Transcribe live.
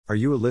Are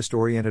you a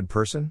list-oriented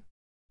person?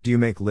 Do you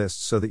make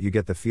lists so that you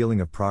get the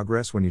feeling of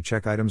progress when you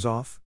check items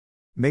off?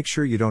 Make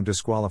sure you don't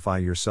disqualify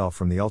yourself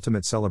from the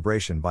ultimate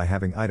celebration by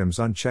having items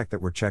unchecked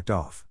that were checked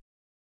off.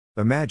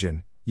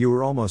 Imagine, you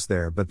were almost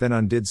there but then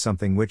undid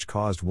something which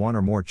caused one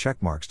or more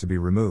check marks to be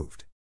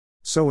removed.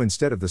 So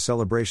instead of the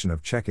celebration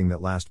of checking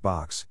that last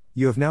box,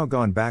 you have now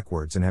gone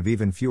backwards and have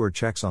even fewer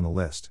checks on the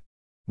list.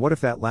 What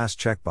if that last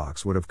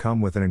checkbox would have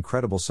come with an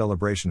incredible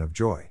celebration of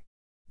joy?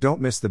 Don't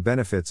miss the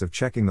benefits of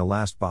checking the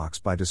last box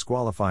by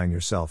disqualifying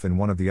yourself in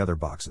one of the other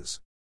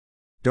boxes.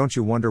 Don't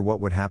you wonder what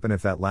would happen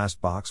if that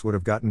last box would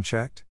have gotten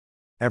checked?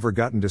 Ever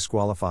gotten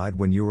disqualified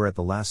when you were at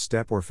the last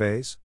step or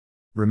phase?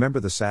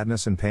 Remember the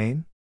sadness and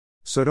pain?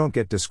 So don't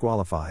get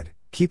disqualified,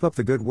 keep up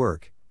the good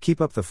work,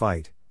 keep up the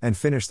fight, and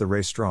finish the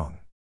race strong.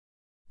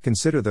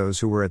 Consider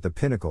those who were at the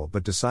pinnacle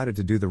but decided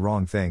to do the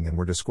wrong thing and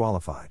were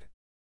disqualified.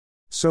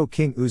 So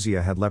King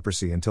Uzziah had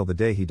leprosy until the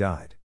day he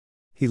died.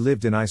 He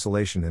lived in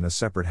isolation in a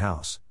separate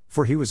house,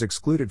 for he was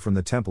excluded from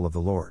the temple of the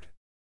Lord.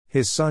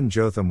 His son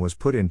Jotham was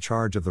put in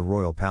charge of the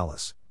royal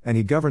palace, and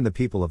he governed the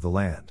people of the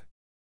land.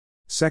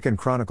 2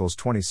 Chronicles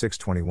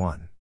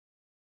 26:21.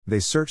 They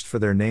searched for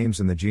their names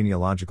in the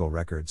genealogical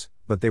records,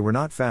 but they were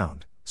not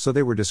found, so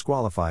they were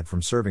disqualified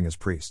from serving as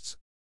priests.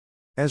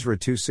 Ezra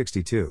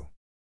 2:62.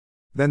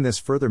 Then this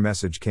further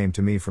message came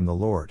to me from the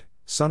Lord,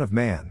 Son of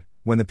man,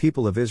 when the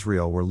people of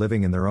Israel were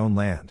living in their own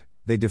land,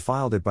 they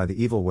defiled it by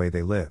the evil way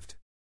they lived.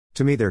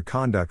 To me their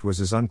conduct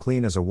was as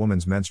unclean as a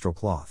woman's menstrual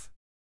cloth.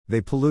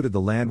 They polluted the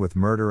land with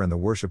murder and the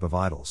worship of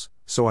idols,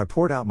 so I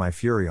poured out my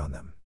fury on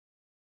them.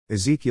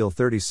 Ezekiel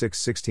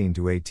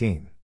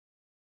 36:16-18.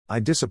 I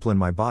discipline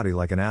my body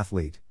like an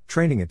athlete,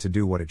 training it to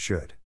do what it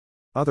should.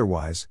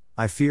 Otherwise,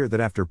 I fear that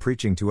after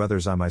preaching to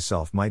others I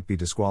myself might be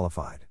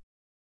disqualified.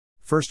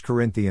 1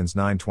 Corinthians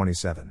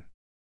 9:27.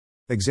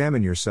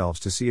 Examine yourselves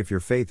to see if your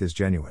faith is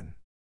genuine.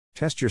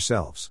 Test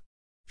yourselves.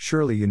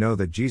 Surely you know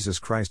that Jesus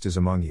Christ is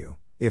among you.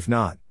 If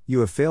not, you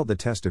have failed the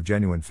test of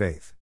genuine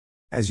faith.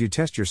 As you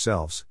test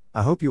yourselves,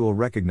 I hope you will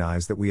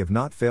recognize that we have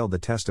not failed the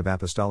test of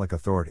apostolic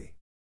authority.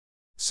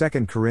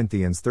 2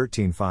 Corinthians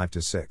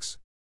 13:5-6.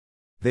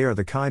 They are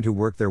the kind who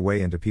work their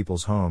way into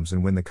people's homes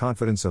and win the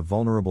confidence of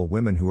vulnerable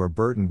women who are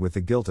burdened with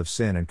the guilt of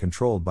sin and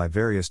controlled by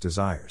various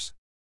desires.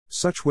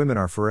 Such women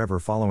are forever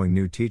following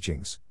new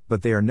teachings,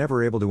 but they are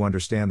never able to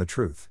understand the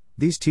truth.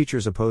 These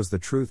teachers oppose the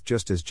truth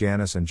just as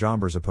Jannes and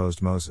Jambres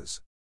opposed Moses.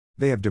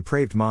 They have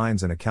depraved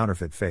minds and a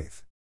counterfeit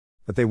faith.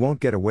 But they won't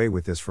get away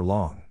with this for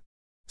long.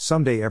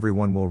 Someday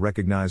everyone will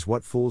recognize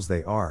what fools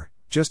they are,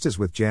 just as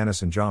with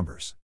Jannes and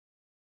Jambres.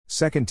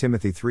 2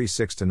 Timothy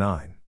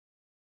 3:6-9.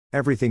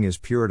 Everything is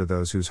pure to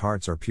those whose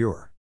hearts are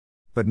pure.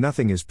 But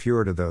nothing is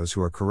pure to those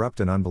who are corrupt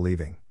and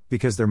unbelieving,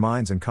 because their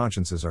minds and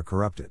consciences are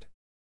corrupted.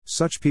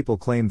 Such people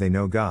claim they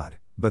know God,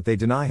 but they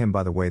deny Him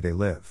by the way they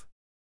live.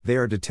 They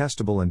are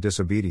detestable and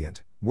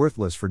disobedient,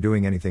 worthless for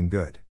doing anything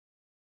good.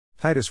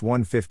 Titus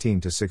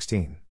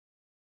 1:15-16.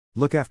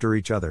 Look after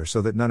each other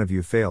so that none of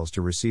you fails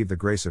to receive the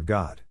grace of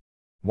God.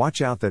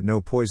 Watch out that no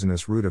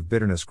poisonous root of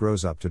bitterness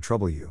grows up to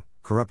trouble you,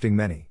 corrupting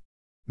many.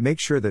 Make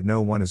sure that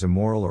no one is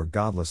immoral or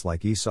godless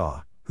like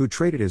Esau, who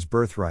traded his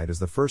birthright as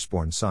the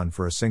firstborn son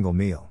for a single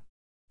meal.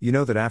 You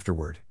know that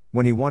afterward,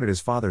 when he wanted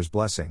his father's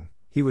blessing,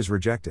 he was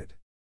rejected.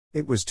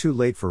 It was too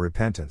late for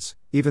repentance,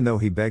 even though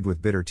he begged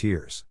with bitter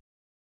tears.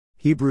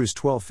 Hebrews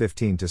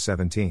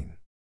 12:15-17.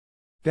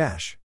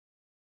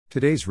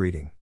 Today's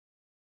reading.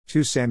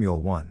 2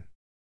 Samuel 1.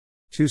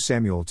 2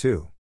 Samuel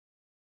 2.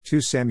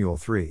 2 Samuel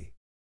 3.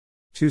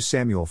 2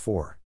 Samuel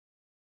 4.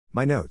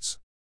 My notes.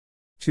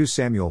 2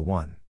 Samuel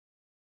 1.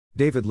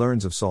 David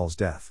learns of Saul's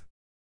death.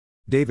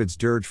 David's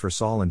dirge for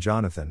Saul and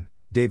Jonathan,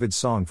 David's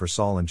song for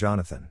Saul and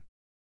Jonathan.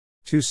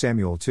 2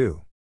 Samuel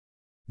 2.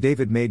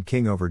 David made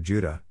king over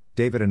Judah,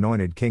 David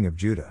anointed king of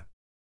Judah.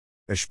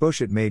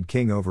 Ishbosheth made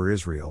king over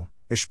Israel,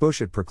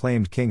 Ishbosheth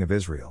proclaimed king of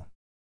Israel.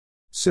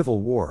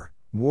 Civil war,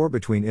 war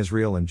between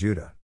Israel and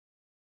Judah.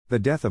 The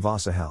death of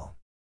Asahel.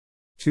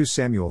 2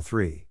 Samuel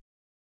 3.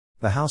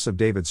 The house of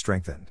David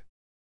strengthened.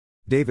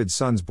 David's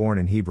sons born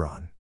in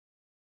Hebron.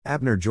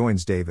 Abner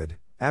joins David,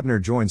 Abner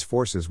joins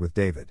forces with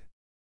David.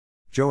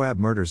 Joab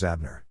murders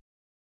Abner.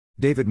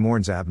 David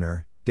mourns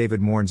Abner, David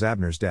mourns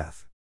Abner's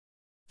death.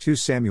 2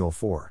 Samuel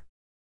 4.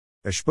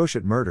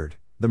 Ishbosheth murdered,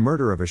 the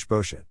murder of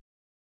Ishbosheth.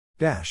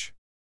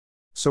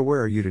 So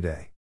where are you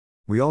today?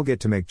 We all get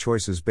to make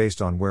choices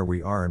based on where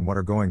we are and what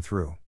are going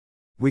through.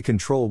 We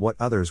control what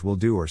others will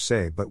do or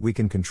say, but we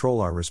can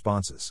control our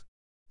responses.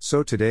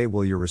 So today,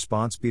 will your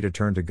response be to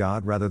turn to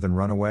God rather than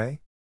run away?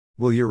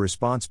 Will your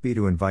response be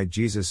to invite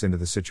Jesus into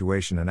the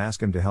situation and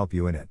ask Him to help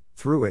you in it,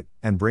 through it,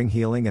 and bring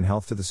healing and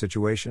health to the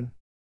situation?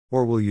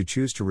 Or will you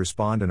choose to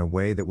respond in a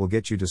way that will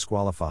get you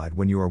disqualified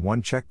when you are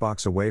one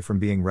checkbox away from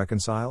being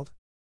reconciled?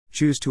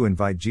 Choose to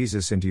invite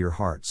Jesus into your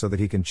heart so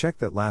that He can check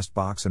that last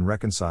box and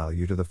reconcile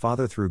you to the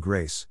Father through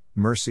grace,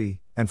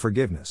 mercy, and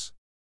forgiveness.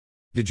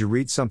 Did you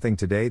read something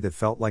today that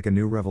felt like a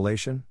new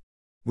revelation?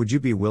 Would you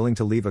be willing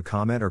to leave a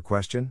comment or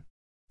question?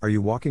 Are you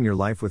walking your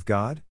life with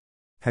God?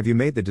 Have you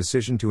made the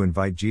decision to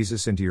invite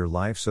Jesus into your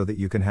life so that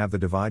you can have the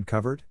divide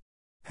covered?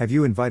 Have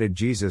you invited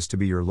Jesus to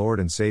be your Lord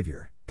and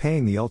Savior,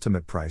 paying the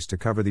ultimate price to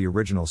cover the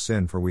original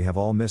sin? For we have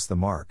all missed the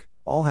mark,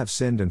 all have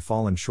sinned and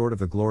fallen short of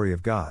the glory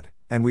of God,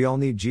 and we all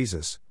need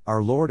Jesus,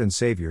 our Lord and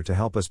Savior, to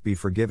help us be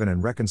forgiven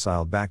and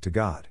reconciled back to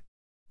God.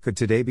 Could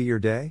today be your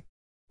day?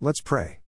 Let's pray.